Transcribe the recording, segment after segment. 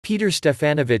Peter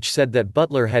Stefanovich said that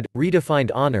Butler had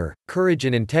redefined honor, courage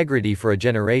and integrity for a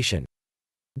generation.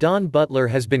 Don Butler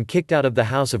has been kicked out of the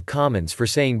House of Commons for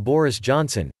saying Boris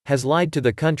Johnson has lied to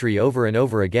the country over and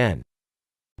over again.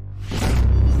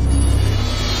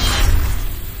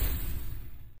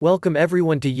 Welcome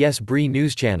everyone to Yes Bree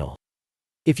News Channel.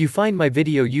 If you find my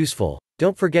video useful,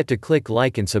 don't forget to click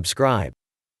like and subscribe.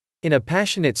 In a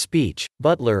passionate speech,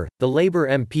 Butler, the Labour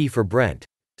MP for Brent,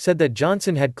 said that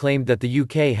Johnson had claimed that the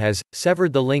UK has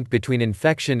severed the link between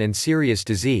infection and serious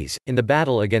disease in the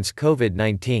battle against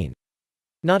COVID-19.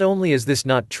 Not only is this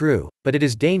not true, but it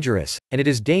is dangerous, and it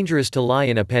is dangerous to lie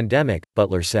in a pandemic,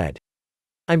 Butler said.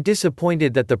 I'm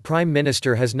disappointed that the Prime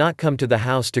Minister has not come to the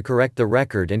House to correct the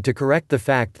record and to correct the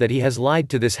fact that he has lied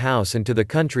to this House and to the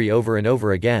country over and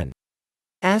over again.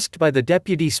 Asked by the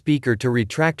Deputy Speaker to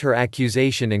retract her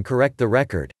accusation and correct the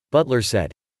record, Butler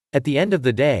said, "At the end of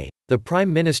the day, the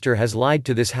Prime Minister has lied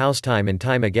to this House time and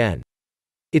time again.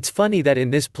 It's funny that in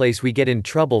this place we get in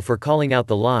trouble for calling out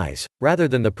the lies, rather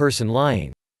than the person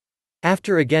lying.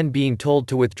 After again being told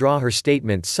to withdraw her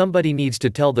statement, somebody needs to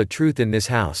tell the truth in this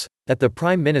House, that the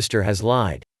Prime Minister has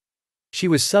lied." She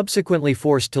was subsequently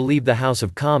forced to leave the House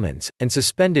of Commons, and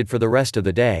suspended for the rest of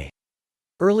the day.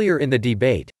 Earlier in the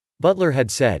debate, Butler had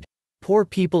said, "Poor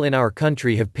people in our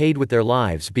country have paid with their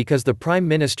lives because the Prime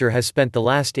Minister has spent the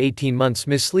last 18 months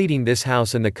misleading this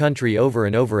House and the country over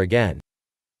and over again."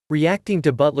 Reacting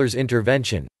to Butler's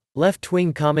intervention,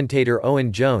 left-wing commentator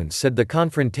Owen Jones said the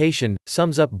confrontation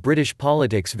sums up British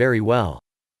politics very well.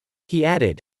 He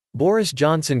added, "Boris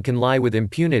Johnson can lie with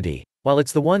impunity, while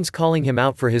it's the ones calling him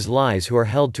out for his lies who are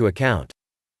held to account."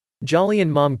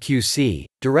 Jolyon Mom QC,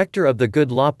 director of the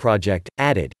Good Law Project,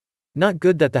 added, "Not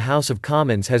good that the House of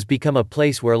Commons has become a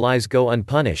place where lies go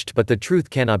unpunished but the truth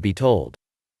cannot be told."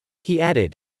 He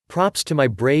added, "Props to my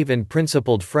brave and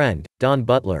principled friend, Don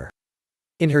Butler."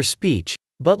 In her speech,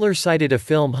 Butler cited a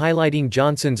film highlighting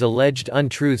Johnson's alleged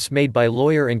untruths made by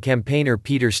lawyer and campaigner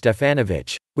Peter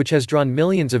Stefanovich, which has drawn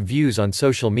millions of views on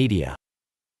social media.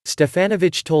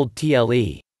 Stefanovich told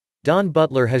TLE, "Don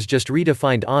Butler has just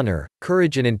redefined honor,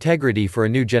 courage and integrity for a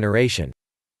new generation.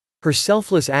 Her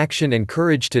selfless action and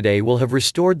courage today will have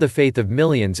restored the faith of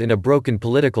millions in a broken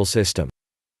political system.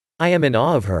 I am in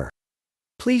awe of her."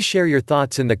 Please share your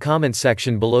thoughts in the comments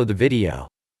section below the video.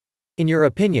 In your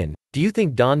opinion, do you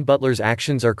think Don Butler's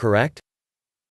actions are correct?